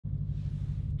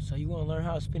So you want to learn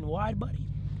how to spin wide, buddy?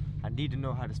 I need to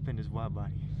know how to spin this wide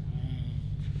body.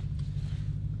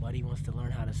 Buddy wants to learn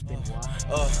how to spin wide.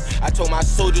 I told my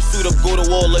soldiers suit up, go to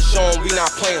war, let's show 'em we not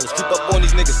playing. Let's keep up on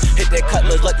these niggas, hit that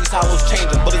cutlass, let these hollows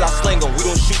change them. Bullets I sling them, we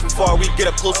don't shoot from far, we get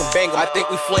up close and bang them. I think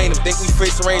we flame them, think we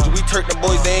face the ranger, we turk them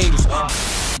boys to angels.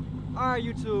 Alright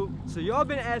YouTube, so y'all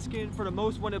been asking for the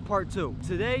most wanted part 2.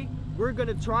 Today, we're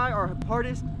gonna try our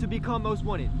hardest to become most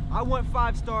wanted. I want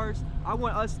 5 stars, I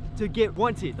want us to get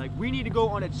wanted. Like, we need to go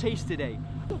on a chase today.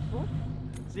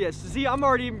 So yeah, see, I'm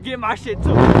already getting my shit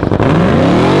too.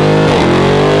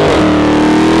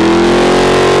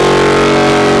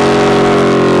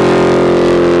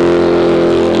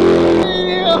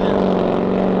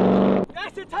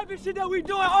 Shit that we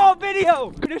doing all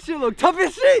video. This shit look tough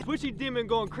as shit. Switchy demon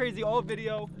going crazy all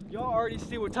video. Y'all already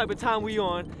see what type of time we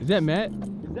on. Is that Matt?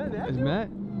 Is that Matt? Is Matt?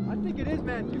 I think it is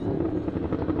Matthew.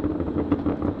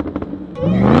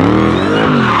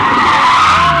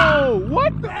 Oh,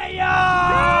 what the? Hey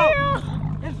yo!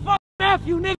 It's fucking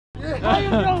Matthew, nigga. How you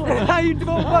doing? How you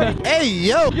doing, buddy? Hey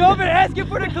yo! Y'all been asking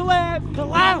for the collab.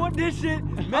 Collab? I want this shit.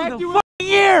 Matthew, Matthew,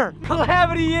 year.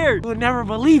 collab of the year. You would never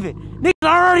believe it. Niggas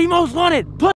already most wanted.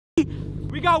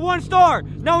 We got 1 star.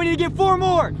 Now we need to get 4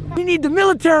 more. We need the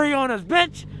military on us,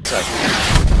 bitch.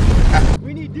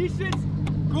 We need these shits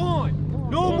gone.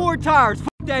 No more tires. Fuck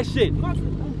that shit. Oh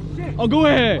shit. Oh, go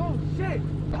ahead. Oh shit.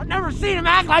 I've never seen him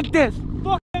act like this.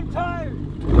 Fuck them tires.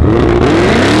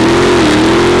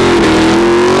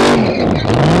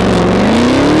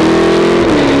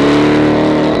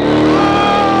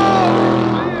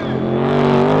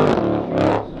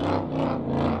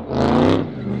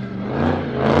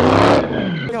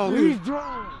 Yo, he's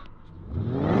drunk.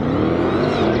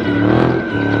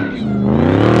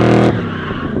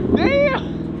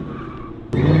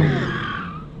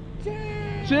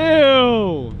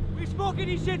 Chill. We smoking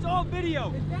these shits all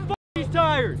video. Fuck these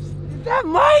tires. Is that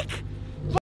Mike?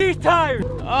 Fuck these tires.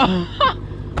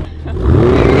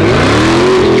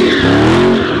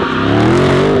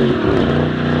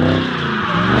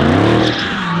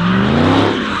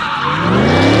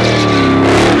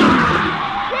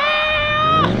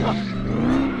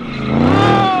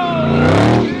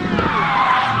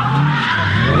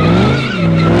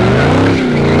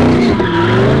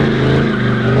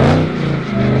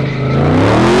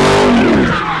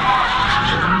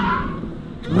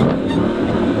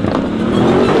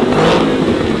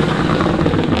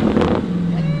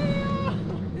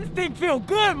 Feel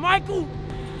good, Michael.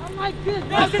 I like this.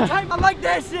 That's the type. I like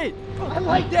that shit. I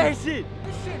like that shit.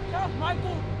 This shit tough,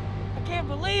 Michael. I can't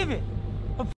believe it.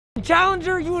 A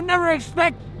challenger? You would never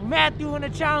expect Matthew in a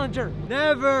challenger.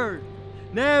 Never.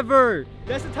 Never.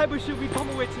 That's the type of shit we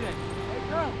coming with today. Hey,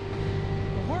 girl.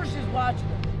 The horse is watching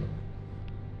us.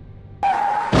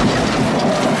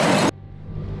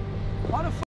 Why the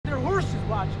f are there horses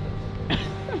watching us?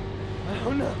 I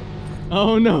don't know.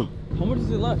 Oh no. How much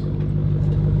is it left?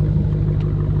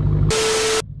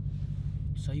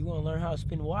 So you want to learn how to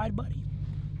spin wide, buddy?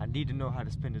 I need to know how to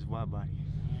spin this wide body.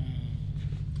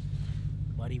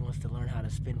 Buddy wants to learn how to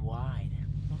spin wide.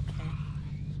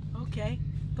 Okay.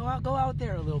 Go out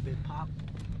there a little bit, Pop.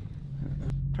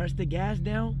 Press the gas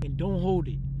down and don't hold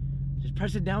it. Just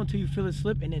press it down till you feel it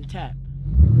slip and then tap.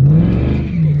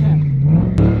 Okay, tap.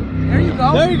 There you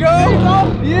go. There you go. There you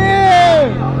go. Yeah.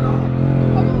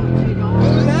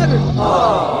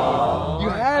 You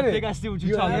had it. I think I see what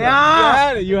you're talking You about.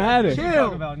 had it. You had it. What you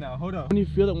talking about now? Hold on. When you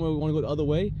feel that when we want to go the other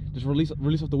way, just release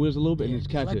off the wheels a little bit and just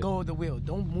catch let it. go of the wheel.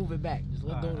 Don't move it back. Just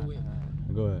let go of the wheel.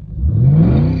 Go ahead.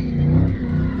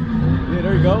 Yeah,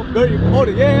 there you go. There you hold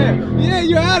it. Yeah. Yeah,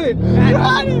 you had it. You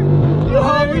had it. You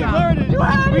had it. We learned it. You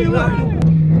had We it. learned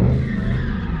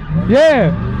it.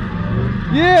 Yeah.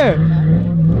 Yeah.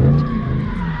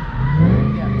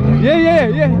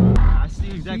 Yeah. I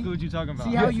see exactly what you're talking about.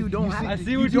 See how you don't have to, I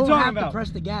see what you're you don't talking have about. to press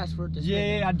the gas for it to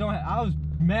spin. Yeah, I don't. I was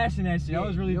mashing that shit. Yeah, I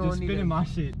was really you don't just need spinning it. my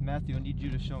shit. Matthew, I need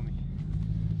you to show me.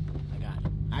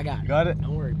 I got it. Got it?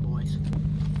 Don't worry, boys.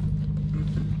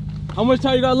 How much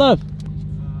time you got left?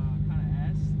 Kind of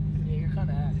ass. Yeah, you're kind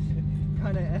of ass.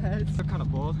 Kind of ass. I'm kind of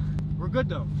bald. We're good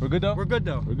though. We're good though? We're good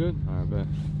though. We're good? Alright, bet.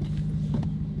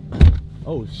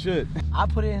 Oh shit. I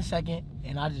put it in second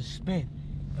and I just spin.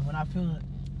 And when I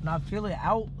feel it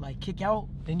out, like kick out,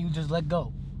 then you just let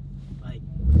go. Like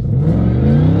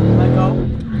let go.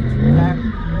 Back.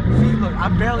 See, look,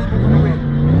 I'm barely moving the wheel.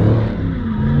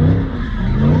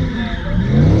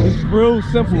 It's real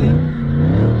simple.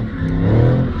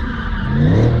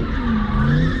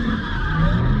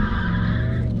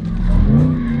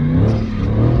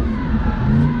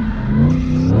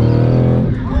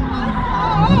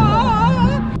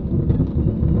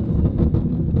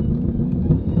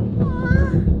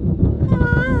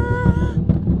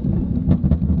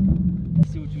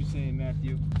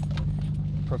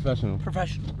 professional?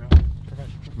 Professional, bro.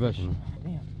 Professional.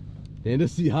 Damn. Damn,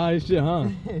 this seat high as shit, huh?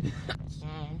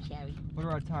 What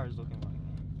are our tires looking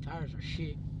like? Tires are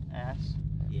shit. Ass.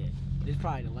 Yeah. This is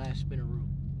probably the last spinner room.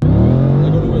 Look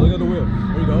at the wheel, look at the wheel.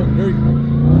 There you go, there you go.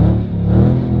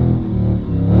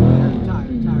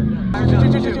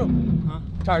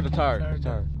 Tire. Tires. Tires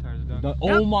are done.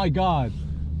 Oh my god.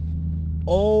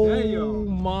 Oh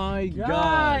my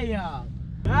god.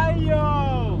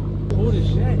 Holy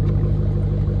shit.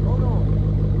 Hold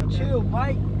on. Chill,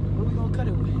 Mike. What are we gonna cut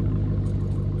it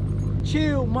with?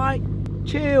 Chill, Mike.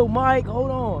 Chill, Mike.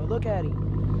 Hold on. Look at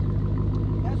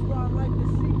him. That's what I like to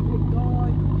see, big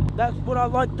guy. That's what I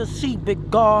like to see,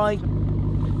 big guy.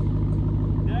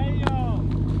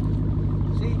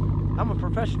 Damn. See, I'm a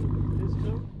professional. This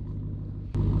too?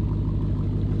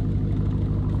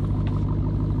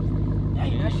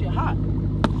 Dang, that shit hot.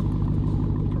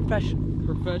 Professional.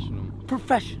 Professional.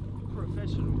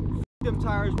 Professional. Them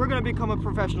tires. We're gonna become a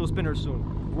professional spinner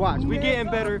soon. Watch. We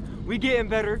getting better. We getting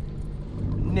better.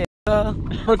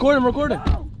 Record him.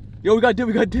 Go. Yo, we got dip.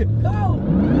 Go.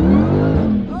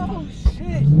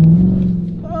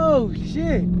 Oh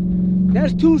shit.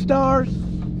 That's 2 stars.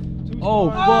 Oh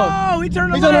fuck. Oh, he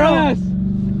turned the He's on light her on. ass.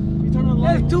 He turned on the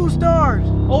light. That's 2 stars.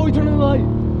 Oh, he turned on the light.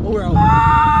 Oh, we're out.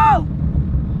 Oh!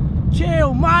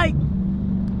 Chill, Mike.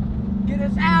 Get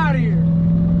us out of here.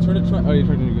 Turn it. Oh, you're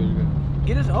turning to good.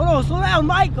 Get us. Hold on, slow down,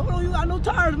 Mike. Hold on, you got no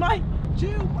tires, Mike.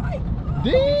 Chill, Mike.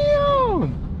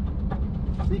 Damn.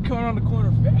 He coming on the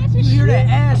corner fast. You hear that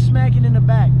ass smacking in the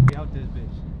back. We out this bitch.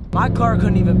 My car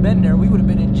couldn't even been there. We would have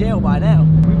been in jail by now.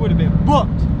 We would have been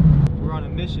booked. We're on a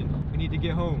mission. We need to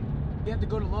get home. We have to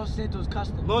go to Los Santos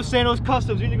Customs. Los Santos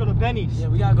Customs. We need to go to Benny's. Yeah,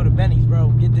 we gotta go to Benny's,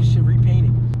 bro. Get this shit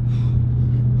repainted.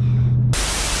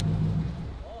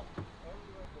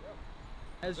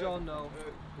 As y'all know,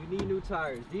 we need new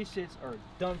tires. These shits are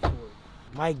done for.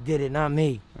 Mike did it, not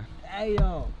me. Hey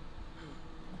yo.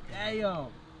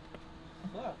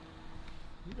 Fuck.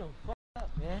 You done fucked up,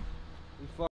 man. We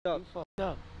fucked up. You fucked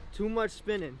up. Too much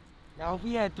spinning. Now, if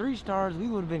we had 3 stars, we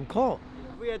would have been caught.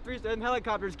 If we had 3 them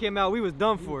helicopters came out, we was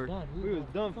done for. We was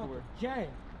done for. Yeah.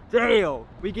 Damn.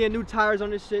 We get new tires on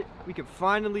this shit. We can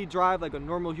finally drive like a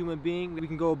normal human being. We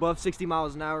can go above 60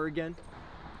 miles an hour again.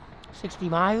 60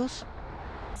 miles?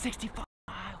 65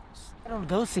 miles. I don't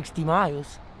go 60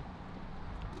 miles.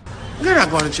 You're not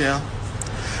going to jail.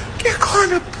 You're going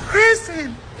to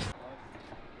prison.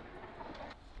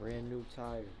 Brand new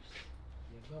tires.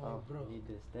 You're going broke. Need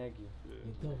this. Thank you.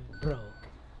 You're going broke.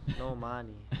 No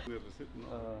money.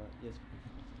 Yes.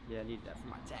 Yeah, I need that for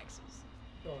my taxes.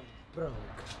 Going broke.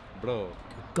 Bro.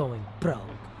 Going broke.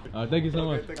 Thank you so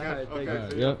much. Alright, thank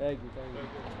you. Yep. Thank you.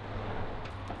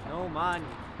 No money.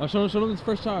 Show them this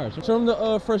first tire. Show them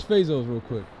the fresh Fazos real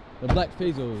quick. The black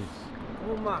Fazos.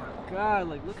 Oh my god,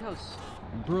 like look how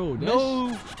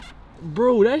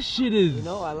Bro, that shit is. You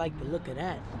know, I like the look of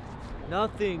that.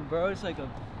 nothing, bro. It's like a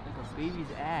baby's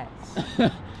ass.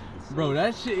 Bro,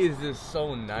 that shit is just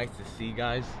so nice to see,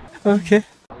 guys. Okay.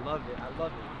 I love it.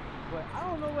 But I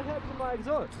don't know what happened to my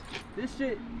exhaust. This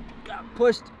shit got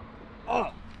pushed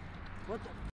up. What the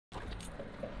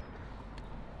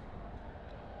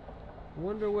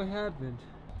wonder what happened.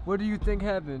 What do you think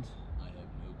happened? I have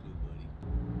no clue,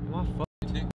 buddy. My Your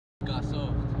dick got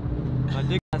soft. My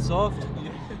dick got soft?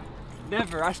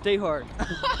 Never, I stay hard.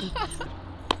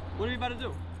 What are we about to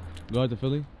do? Go out to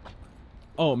Philly?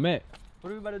 Oh, Matt.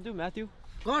 What are we about to do, Matthew?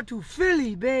 Go to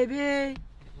Philly, baby.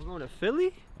 We're going to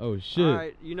Philly? Oh, shit.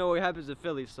 Alright, you know what happens in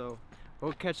Philly, so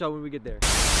we'll catch up when we get there.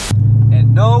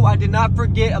 And no, I did not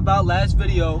forget about last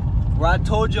video where I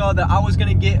told y'all that I was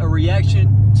gonna get a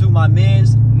reaction to my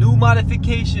man's new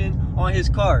modification on his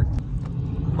car.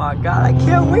 Oh my god, I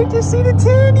can't wait to see the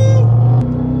Tanny!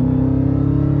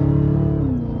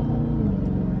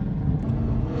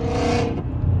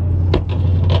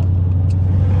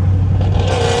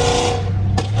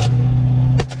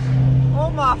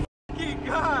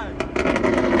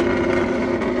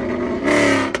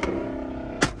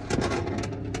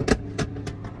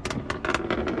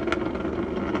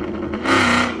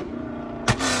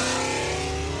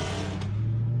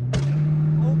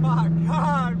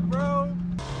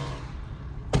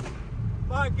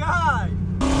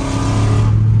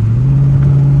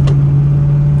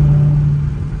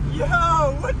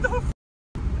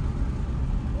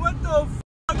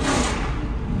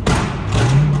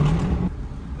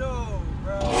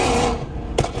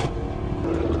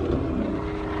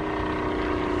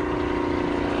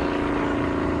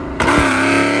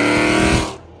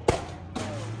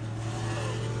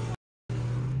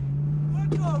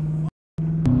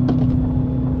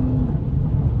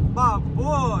 My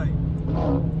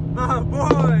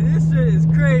boy,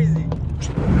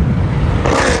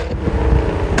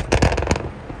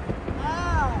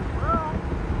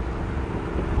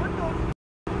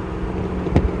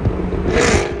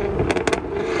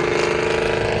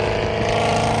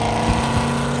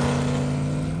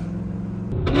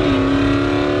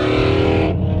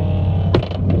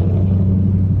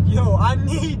 I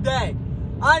need that.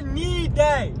 I need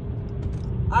that.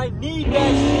 I need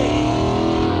that shit.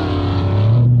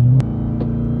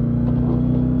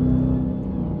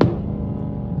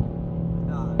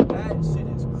 Nah, that shit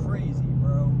is crazy,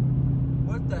 bro.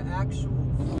 What the actual...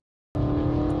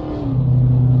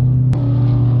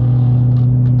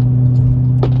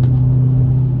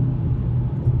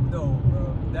 No,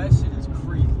 bro. That shit is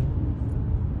crazy.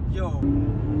 Yo.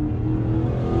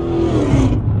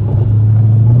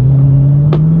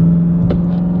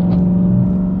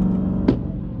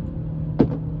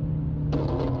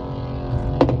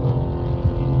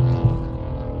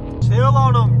 Chill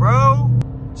on them, bro.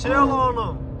 Chill on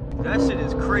them. That shit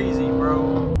is crazy,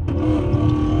 bro.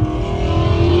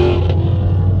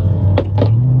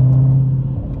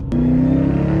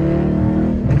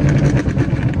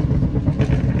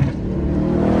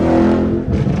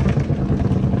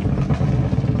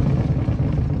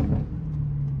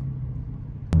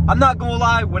 I'm not gonna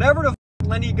lie, whatever the f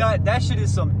Lenny got, that shit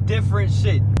is some different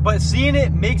shit. But seeing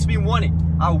it makes me want it.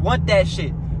 I want that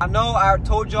shit. I know I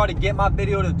told y'all to get my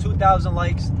video to 2,000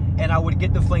 likes and I would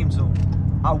get the flame tune.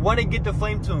 I want to get the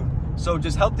flame tune. So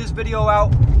just help this video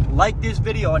out. Like this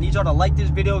video. I need y'all to like this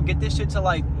video. Get this shit to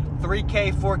like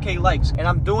 3K, 4K likes. And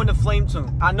I'm doing the flame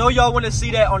tune. I know y'all want to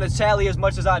see that on the tally as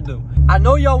much as I do. I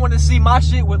know y'all want to see my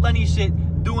shit with Lenny's shit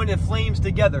doing the flames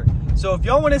together. So if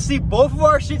y'all want to see both of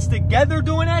our shits together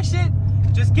doing that shit,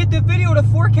 just get the video to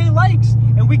 4K likes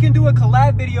and we can do a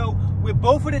collab video with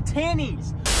both of the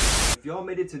tannies. If y'all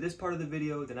made it to this part of the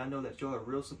video, then I know that y'all are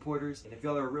real supporters. And if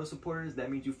y'all are real supporters,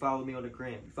 that means you follow me on the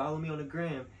gram. If you follow me on the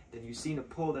gram, then you've seen a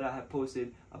poll that I have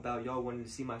posted about y'all wanting to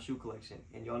see my shoe collection.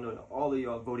 And y'all know that all of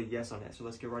y'all voted yes on that. So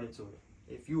let's get right into it.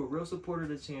 If you a real supporter of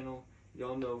the channel,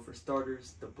 y'all know for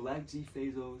starters, the black G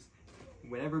Fazos,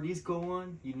 whenever these go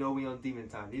on, you know we on demon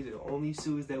time. These are the only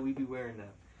shoes that we be wearing now.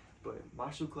 But my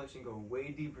shoe collection go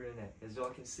way deeper than that. As y'all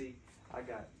can see, I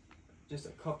got just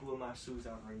a couple of my shoes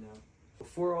out right now.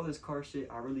 Before all this car shit,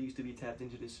 I really used to be tapped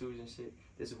into the shoes and shit.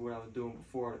 This is what I was doing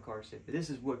before all the car shit. But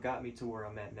this is what got me to where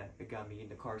I'm at now. It got me in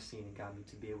the car scene and got me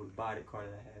to be able to buy the car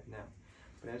that I have now.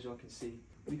 But as y'all can see,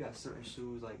 we got certain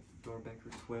shoes like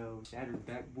Doorbecker 12, Shattered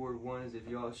Backboard ones. If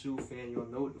y'all a shoe fan, y'all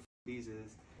know what the f these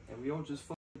is. And we don't just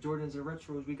fuck with Jordans and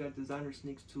retros. We got designer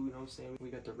sneaks too, you know what I'm saying? We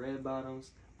got the red bottoms,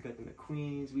 we got the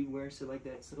McQueens, we wear shit like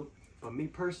that. So, but me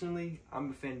personally, I'm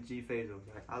a fan of G Fazos.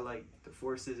 Like, I like the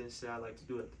forces and shit. I like to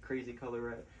do like the crazy color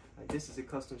red. Like, this is a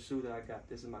custom shoe that I got.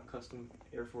 This is my custom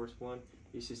Air Force One.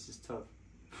 It's just tough.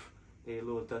 They a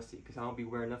little dusty because I don't be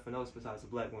wearing nothing else besides the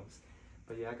black ones.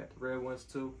 But yeah, I got the red ones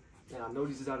too. And I know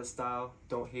these is out of style.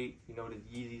 Don't hate, you know, the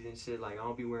Yeezys and shit. Like, I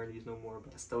don't be wearing these no more,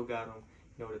 but I still got them.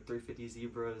 You know, the 350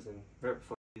 Zebras and whatever the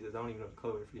fuck these is. I don't even know the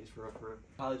color for these for real.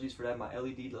 Apologies for that. My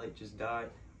LED light just died.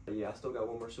 But yeah, I still got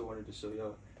one more shoe I wanted to show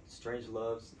y'all. Strange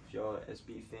Loves. If y'all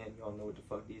SB fan, y'all know what the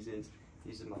fuck these is.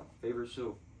 These are my favorite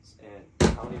shoe. And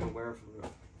I don't even wear them for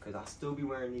real. Because I still be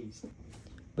wearing these.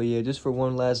 But yeah, just for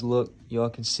one last look, y'all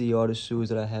can see all the shoes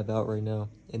that I have out right now.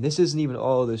 And this isn't even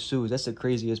all the shoes. That's the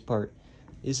craziest part.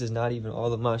 This is not even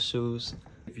all of my shoes.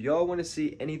 If y'all want to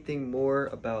see anything more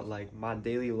about like my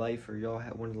daily life, or y'all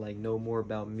want to like know more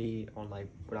about me on like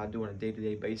what I do on a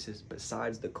day-to-day basis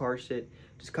besides the car shit,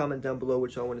 just comment down below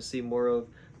what y'all want to see more of,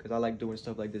 because I like doing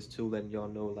stuff like this too, letting y'all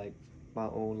know like my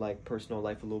own like personal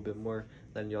life a little bit more,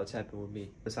 letting y'all tap in with me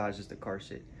besides just the car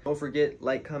shit. Don't forget,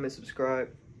 like, comment, subscribe.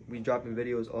 We dropping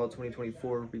videos all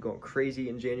 2024. We going crazy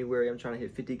in January. I'm trying to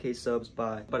hit 50K subs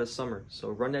by the summer. So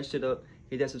run that shit up,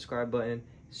 hit that subscribe button,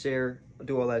 share,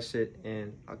 do all that shit,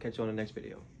 and I'll catch you on the next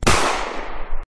video.